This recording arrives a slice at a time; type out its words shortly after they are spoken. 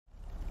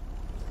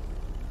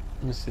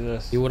Let me see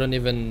this. He wouldn't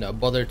even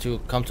bother to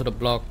come to the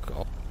block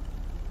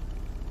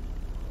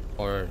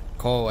or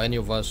call any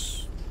of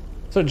us.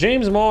 So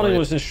James Malding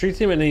was in street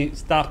team and he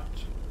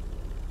stopped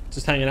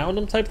just hanging out with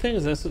them type thing?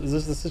 Is this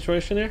the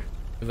situation here?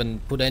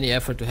 Even put any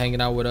effort to hanging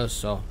out with us,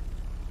 so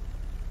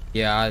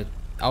yeah,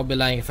 I'll be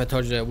lying if I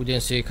told you that we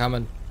didn't see it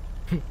coming.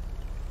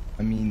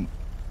 I mean,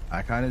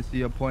 I kind of see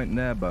your point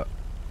there, but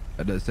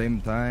at the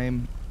same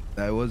time,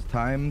 there was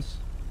times,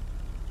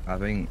 I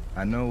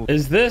know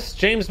Is this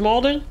James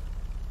Malding?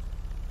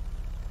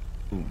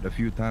 the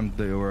few times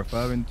that you're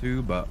referring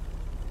to, but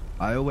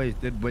I always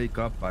did wake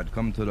up. I'd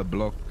come to the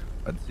block,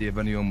 I'd see if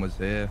anyone was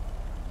here,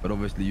 but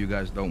obviously you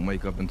guys don't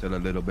wake up until a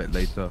little bit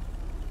later,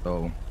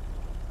 so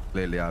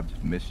clearly I've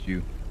just missed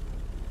you,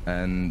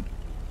 and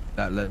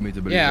that led me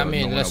to believe. Yeah, I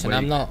mean, listen,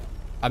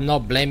 I'm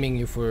not blaming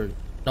you for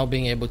not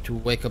being able to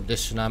wake up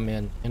this tsunami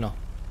and, you know,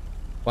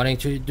 wanting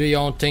to do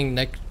your own thing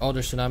like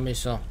other tsunamis,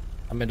 so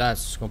I mean,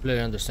 that's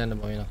completely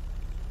understandable, you know.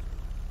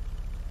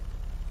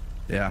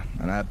 Yeah,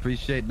 and I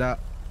appreciate that,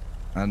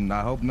 and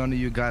I hope none of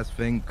you guys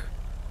think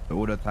that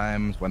all the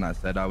times when I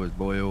said I was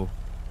loyal,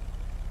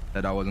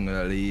 that I wasn't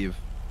gonna leave,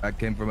 that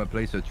came from a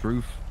place of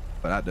truth,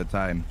 but at the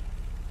time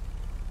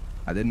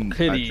I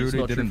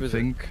truly didn't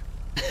think.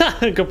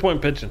 Good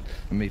point, Pigeon.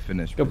 Let me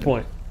finish. Good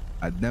point.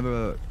 I'd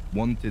never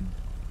wanted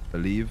to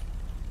leave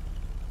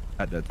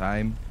at the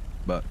time,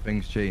 but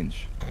things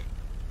change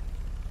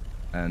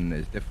and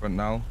it's different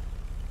now,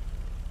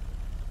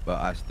 but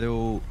I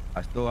still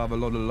have a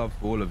lot of love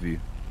for all of you,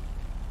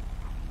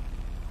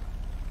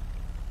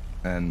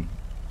 and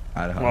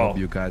I hope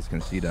you guys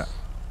can see that.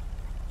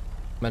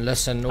 Man,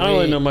 listen, I don't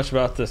really know much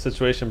about the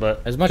situation,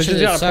 but as much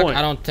as it sucks,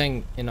 I don't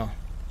think, you know,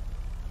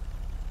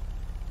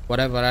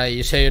 whatever,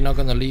 you say you're not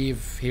gonna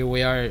leave, here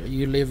we are,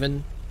 you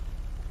leaving,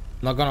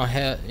 not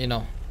gonna you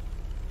know,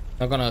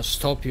 not gonna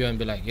stop you and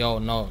be like, yo,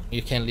 no,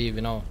 you can't leave,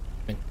 you know.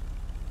 I mean,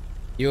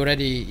 you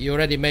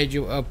already made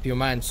up your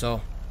mind,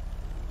 so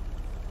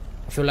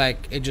I feel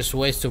like it just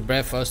wastes of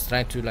breath us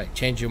trying to like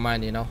change your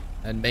mind, you know,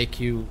 and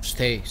make you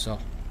stay. So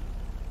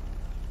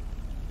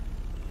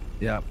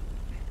yeah,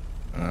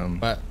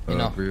 but you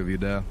know, I agree with you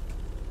there.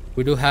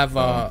 We do have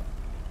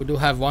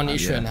one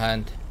issue in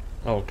hand.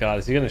 Oh God,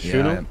 is he gonna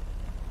shoot him?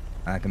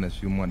 I can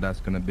assume what that's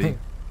gonna be.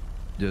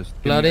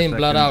 Just blood in,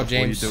 blood out,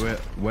 James. You do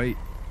it. Wait.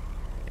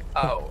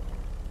 Oh.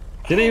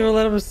 Didn't even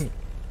let him.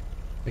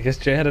 I guess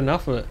Jay had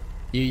enough of it.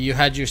 You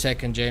had your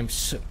second,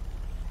 James.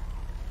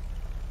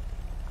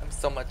 I'm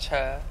so much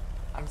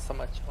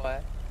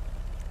what?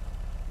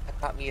 I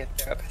got me a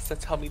therapist to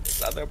tell me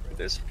there's other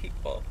British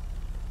people.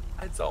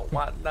 I don't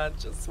want none,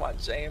 just want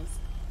James.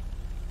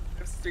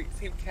 If street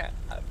team can't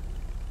have.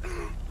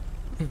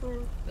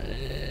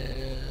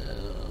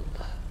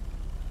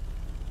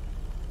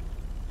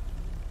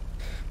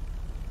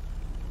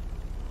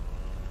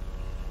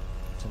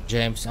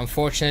 James,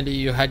 unfortunately,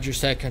 you had your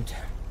second.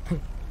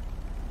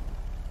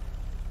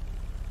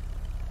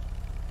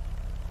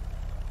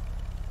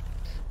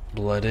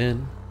 Blood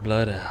in,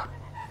 blood out.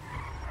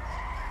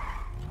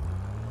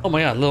 Oh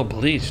my God, little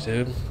bleach,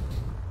 dude.